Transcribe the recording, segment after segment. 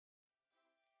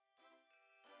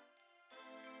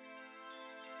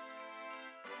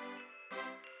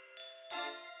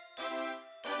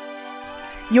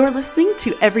You're listening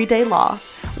to Everyday Law,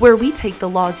 where we take the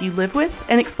laws you live with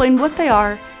and explain what they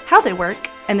are, how they work,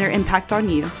 and their impact on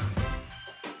you.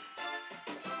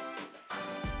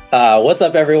 What's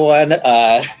up, everyone?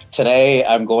 Today,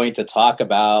 I'm going to talk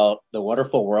about the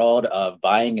wonderful world of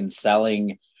buying and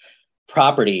selling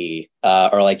property,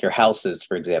 or like your houses,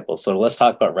 for example. So let's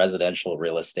talk about residential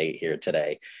real estate here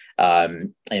today,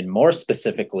 and more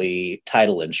specifically,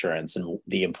 title insurance and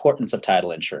the importance of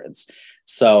title insurance.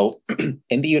 So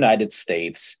in the United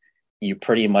States, you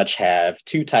pretty much have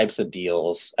two types of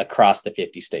deals across the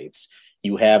 50 states.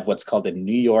 You have what's called a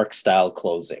New York style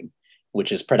closing,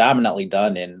 which is predominantly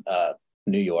done in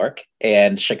New York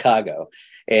and Chicago,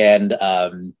 and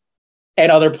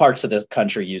other parts of the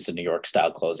country use a New York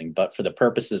style closing. But for the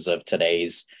purposes of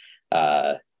today's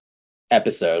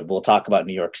episode, we'll talk about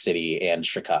New York City and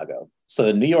Chicago. So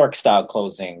the New York style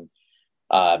closing,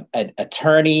 an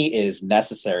attorney is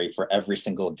necessary for every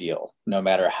single deal, no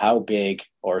matter how big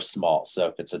or small. So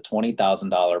if it's a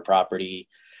 $20,000 property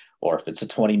or if it's a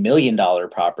 $20 million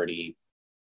property,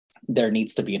 there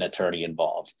needs to be an attorney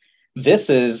involved. This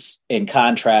is in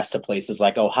contrast to places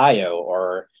like Ohio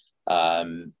or,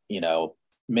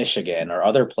 Michigan or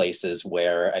other places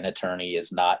where an attorney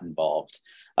is not involved.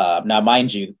 Now,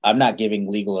 mind you, I'm not giving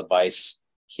legal advice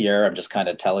here. I'm just kind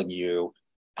of telling you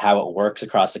how it works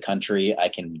across the country. I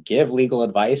can give legal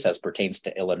advice as pertains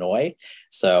to Illinois.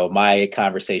 So my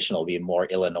conversation will be more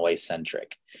Illinois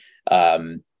centric.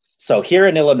 So here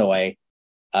in Illinois,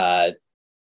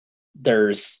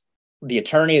 there's the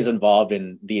attorney is involved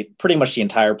in pretty much the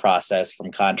entire process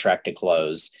from contract to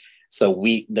close. So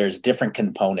there's different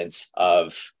components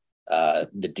of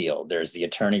the deal. There's the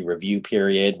attorney review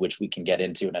period, which we can get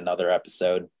into in another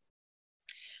episode.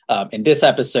 In this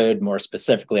episode, more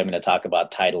specifically, I'm going to talk about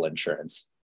title insurance.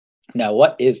 Now,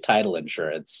 what is title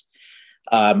insurance?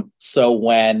 So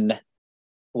when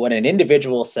an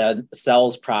individual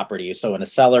sells property, so when a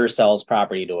seller sells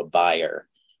property to a buyer,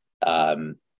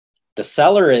 the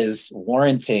seller is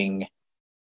warranting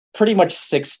pretty much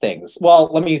six things. Well,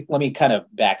 let me kind of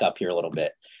back up here a little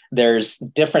bit. There's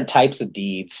different types of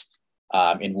deeds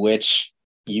in which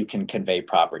you can convey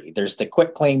property. There's the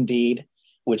quitclaim deed,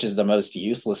 which is the most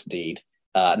useless deed.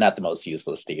 Not the most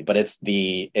useless deed, but it's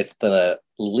the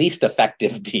least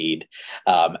effective deed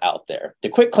out there. The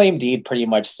quitclaim deed pretty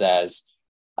much says,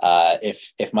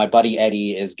 if my buddy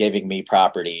Eddie is giving me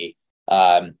property,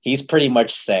 he's pretty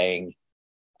much saying,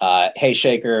 hey,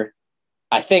 Shekar,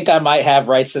 I think I might have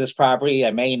rights to this property.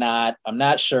 I may not. I'm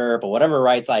not sure. But whatever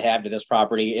rights I have to this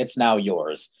property, it's now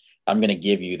yours. I'm going to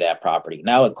give you that property.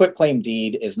 Now, a quitclaim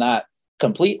deed is not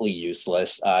completely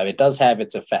useless. It does have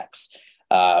its effects.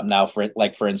 Now,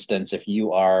 for instance, if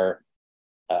you are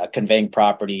conveying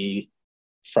property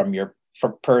from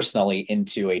personally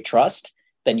into a trust,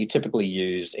 then you typically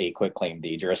use a quitclaim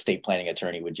deed. Your estate planning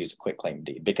attorney would use a quitclaim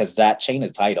deed because that chain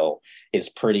of title is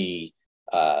pretty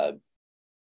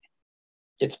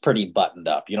it's pretty buttoned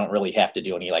up. You don't really have to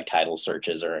do any like title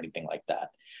searches or anything like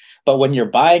that. But when you're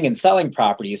buying and selling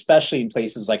property, especially in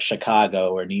places like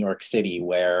Chicago or New York City,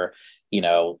 where,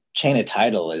 chain of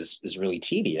title is really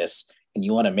tedious, and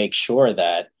you want to make sure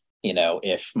that,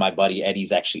 if my buddy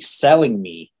Eddie's actually selling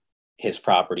me his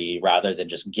property rather than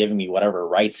just giving me whatever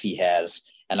rights he has,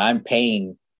 and I'm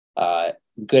paying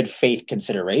good faith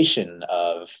consideration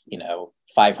of,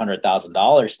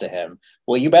 $500,000 to him,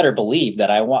 well, you better believe that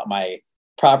I want my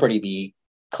property to be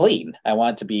clean. I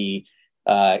want it to be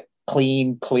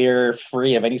clean, clear,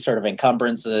 free of any sort of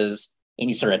encumbrances,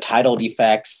 any sort of title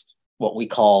defects, what we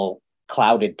call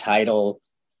clouded title,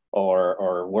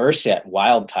 or worse yet,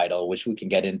 wild title, which we can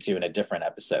get into in a different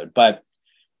episode. But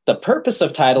the purpose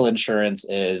of title insurance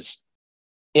is,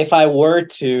 if I were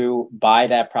to buy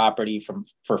that property for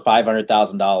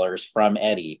 $500,000 from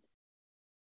Eddie,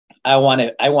 I want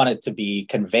it to be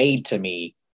conveyed to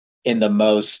me in the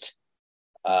most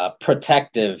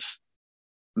protective,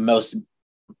 the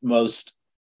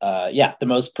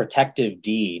most protective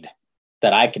deed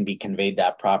that I can be conveyed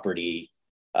that property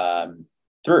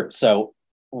through. So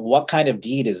what kind of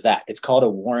deed is that? It's called a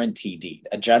warranty deed,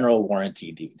 a general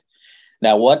warranty deed.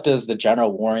 Now, what does the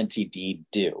general warranty deed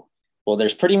do? Well,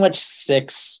 there's pretty much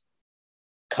six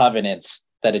covenants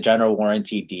that a general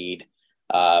warranty deed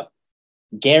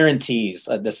guarantees,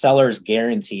 the seller's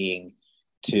guaranteeing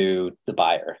to the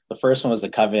buyer. The first one was the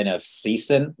covenant of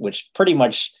cession, which pretty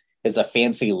much is a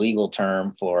fancy legal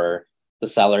term for the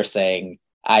seller saying,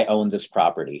 I own this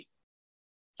property.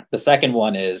 The second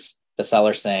one is the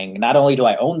seller saying, not only do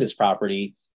I own this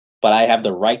property, but I have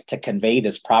the right to convey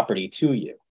this property to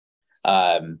you.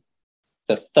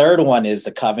 The third one is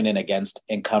the covenant against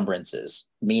encumbrances,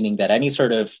 meaning that any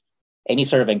sort of any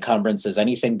sort of encumbrances,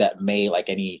 anything that may, like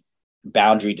any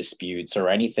boundary disputes or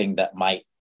anything that might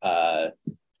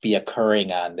be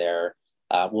occurring on there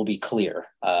will be clear.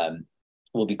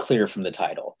 Will be clear from the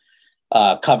title.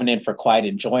 Covenant for quiet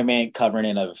enjoyment,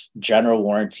 covenant of general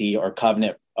warranty, or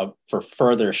covenant for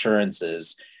further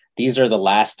assurances. These are the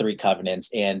last three covenants,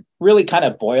 and really kind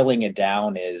of boiling it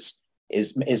down is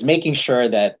making sure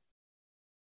that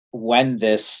when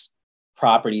this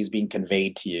property is being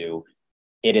conveyed to you,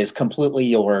 it is completely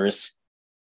yours.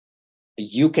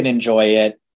 You can enjoy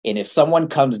it. And if someone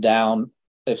comes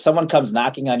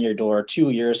knocking on your door 2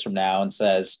 years from now and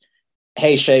says,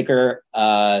 "Hey, Shekar,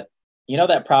 you know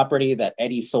that property that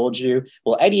Eddie sold you?"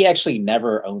 Well, Eddie actually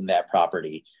never owned that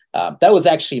property. That was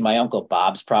actually my Uncle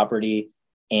Bob's property.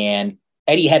 And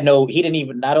Eddie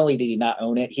not only did he not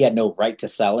own it, he had no right to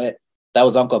sell it. That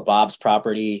was Uncle Bob's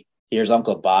property. Here's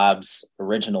Uncle Bob's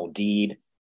original deed.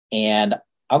 And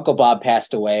Uncle Bob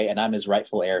passed away and I'm his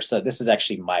rightful heir. So this is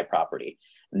actually my property.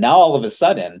 Now, all of a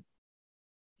sudden,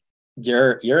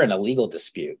 you're in a legal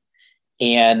dispute.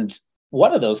 And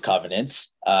one of those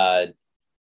covenants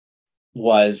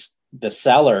was the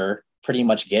seller pretty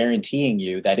much guaranteeing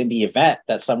you that in the event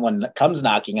that someone comes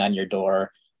knocking on your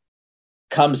door,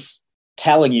 comes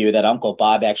telling you that Uncle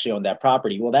Bob actually owned that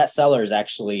property, well, that seller is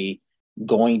actually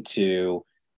going to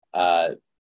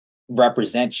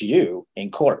represent you in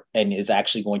court and is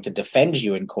actually going to defend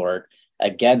you in court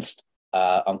against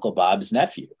Uncle Bob's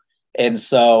nephew. And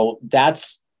so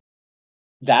that's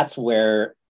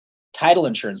where title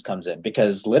insurance comes in,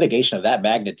 because litigation of that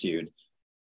magnitude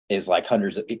is like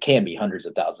it can be hundreds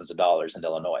of thousands of dollars in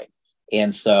Illinois.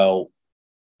 And so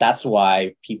that's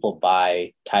why people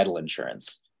buy title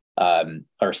insurance,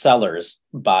 or sellers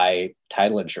buy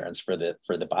title insurance for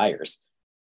the buyers.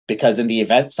 Because in the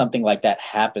event something like that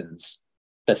happens,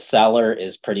 the seller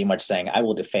is pretty much saying, "I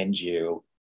will defend you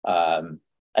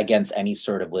against any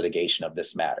sort of litigation of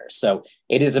this matter." So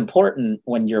it is important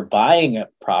when you're buying a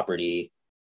property.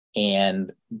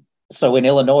 And so in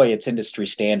Illinois, it's industry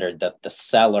standard that the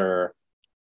seller's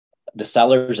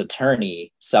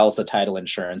attorney sells the title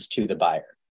insurance to the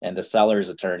buyer. And the seller's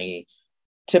attorney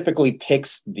typically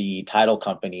picks the title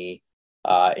company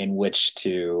in which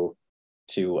to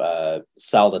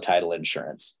sell the title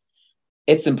insurance.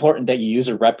 It's important that you use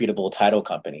a reputable title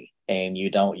company and you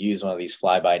don't use one of these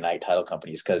fly-by-night title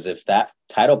companies, because if that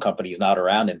title company is not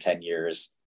around in 10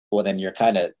 years, well, then you're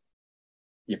kind of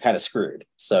screwed.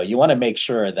 So you want to make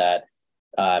sure that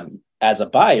as a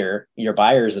buyer, your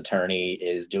buyer's attorney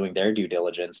is doing their due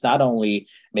diligence, not only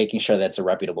making sure that's a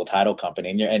reputable title company,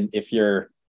 and if your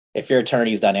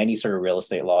attorney's done any sort of real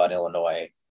estate law in Illinois,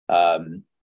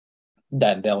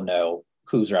 then they'll know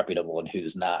who's reputable and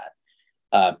who's not.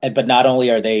 But not only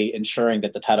are they ensuring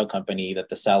that the title company that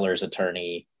the seller's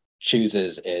attorney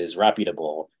chooses is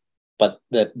reputable, but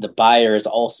the buyer's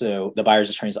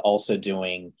attorney is also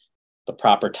doing the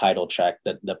proper title check,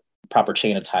 the proper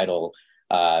chain of title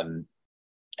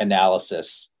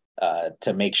analysis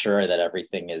to make sure that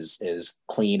everything is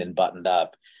clean and buttoned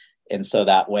up. And so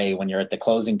that way, when you're at the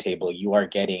closing table, you are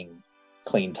getting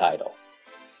clean title.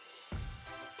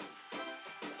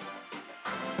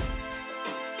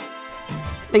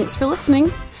 Thanks for listening.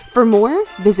 For more,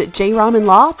 visit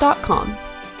jramenlaw.com.